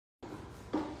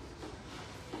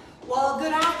Well,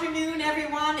 good afternoon,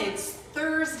 everyone. It's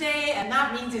Thursday, and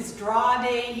that means it's draw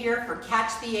day here for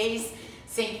Catch the Ace,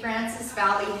 St. Francis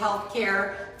Valley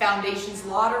Healthcare Foundation's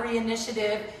lottery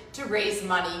initiative to raise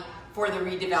money for the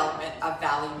redevelopment of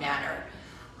Valley Manor.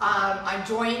 I'm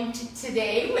joined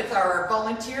today with our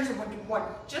volunteers. I would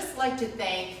just like to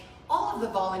thank all of the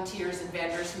volunteers and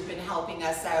vendors who've been helping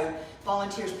us out.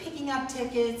 Volunteers picking up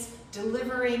tickets,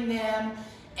 delivering them,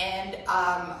 and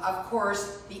of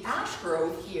course the Ash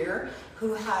Grove here,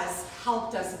 who has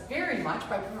helped us very much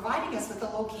by providing us with a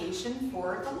location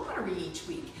for the lottery each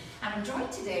week. And I'm joined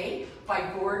today by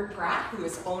Gord Pratt, who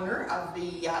is owner of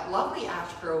the lovely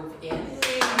Ash Grove Inn.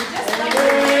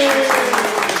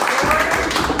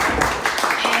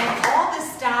 And all the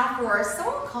staff who are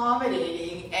so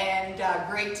accommodating and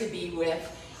great to be with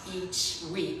each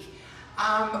week.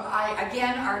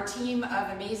 Again, our team of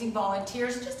amazing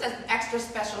volunteers, just an extra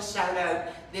special shout out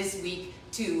this week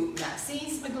to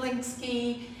Maxine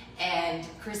Smiglinski and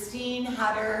Christine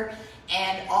Hutter,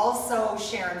 and also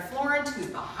Sharon Florent, who's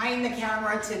behind the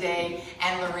camera today,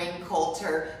 and Lorraine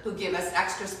Coulter, who give us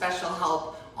extra special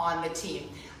help on the team.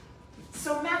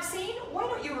 So Maxine, why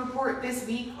don't you report this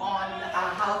week on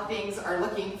how things are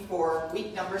looking for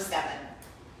week number 7?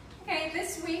 Okay,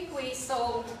 this week we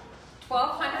sold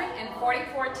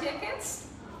 1,244 tickets,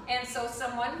 and so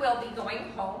someone will be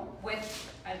going home with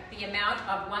the amount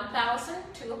of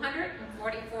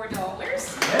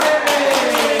 $1,244.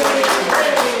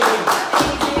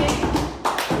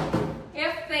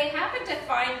 If they happen to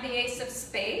find the Ace of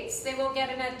Spades, they will get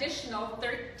an additional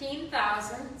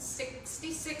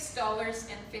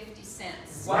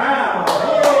 $13,066.50. Wow!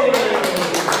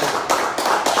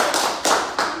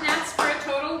 And that's for a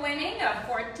total winning of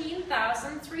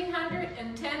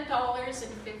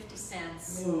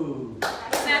 $14,310.50. Isn't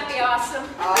that be awesome?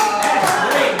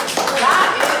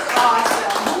 That is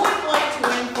awesome. Who would like to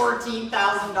win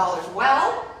 $14,000?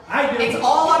 Well, I do. It's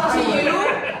all up to you,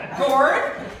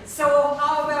 Gord. So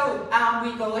how about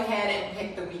we go ahead and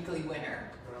pick the weekly winner?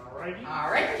 Alrighty.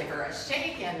 All right, give her a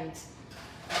shake and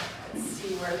let's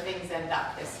see where things end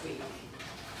up this week.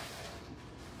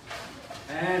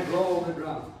 And roll the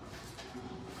drum.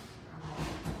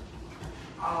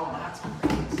 Oh, that's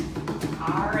great.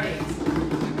 All right,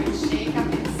 good shake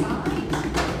up inside.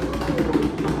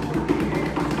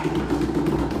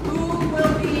 Who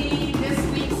will be this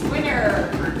week's winner?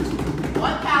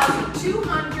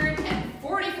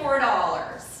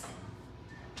 $1,244.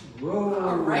 Whoa.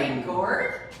 All right,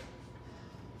 Gord.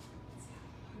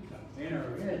 The winner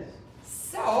is.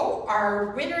 So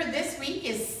our winner this week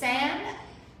is Sam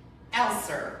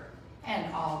Elser.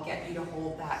 And I'll get you to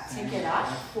hold that ticket up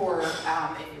for, if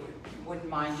you wouldn't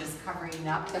mind just covering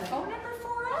up the phone number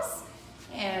for us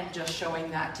and just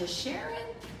showing that to Sharon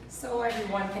so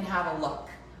everyone can have a look.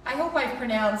 I hope I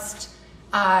pronounced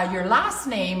your last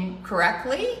name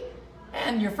correctly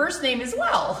and your first name as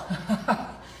well.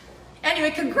 Anyway,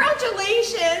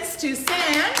 congratulations to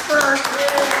Sam for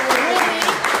winning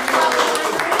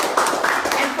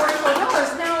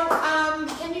 $1,244. Now,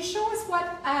 can you show us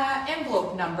what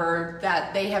envelope number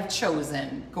that they have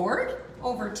chosen? Gord,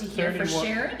 over to here 31. For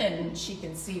Sharon, and she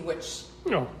can see which.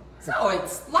 No. So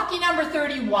it's lucky number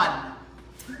 31.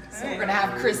 So we're going to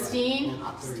have Christine.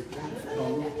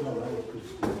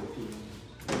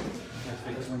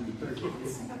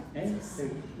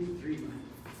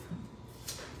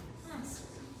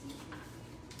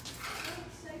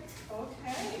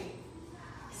 Okay.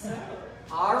 So,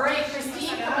 All right,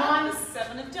 Christine, come on.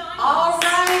 7 of diamonds. All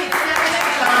right, 7 of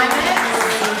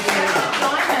diamonds. 7 of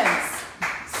diamonds.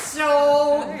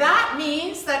 So that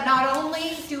means that not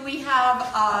only do we have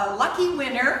a lucky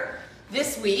winner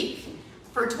this week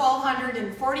for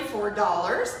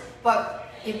 $1,244, but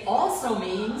it also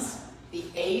means the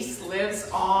Ace lives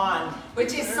on,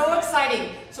 which is so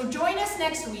exciting. So join us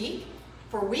next week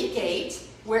for week 8,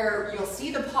 where you'll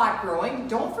see the pot growing.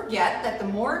 Don't forget that the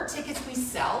more tickets we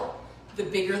sell, the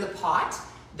bigger the pot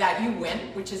that you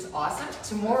win, which is awesome.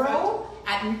 Tomorrow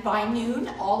by noon,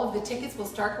 all of the tickets will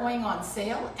start going on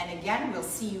sale. And again, we'll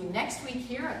see you next week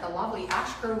here at the lovely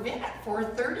Ash Grove Inn at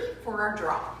 4:30 for our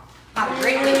draw. Have a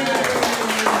great week.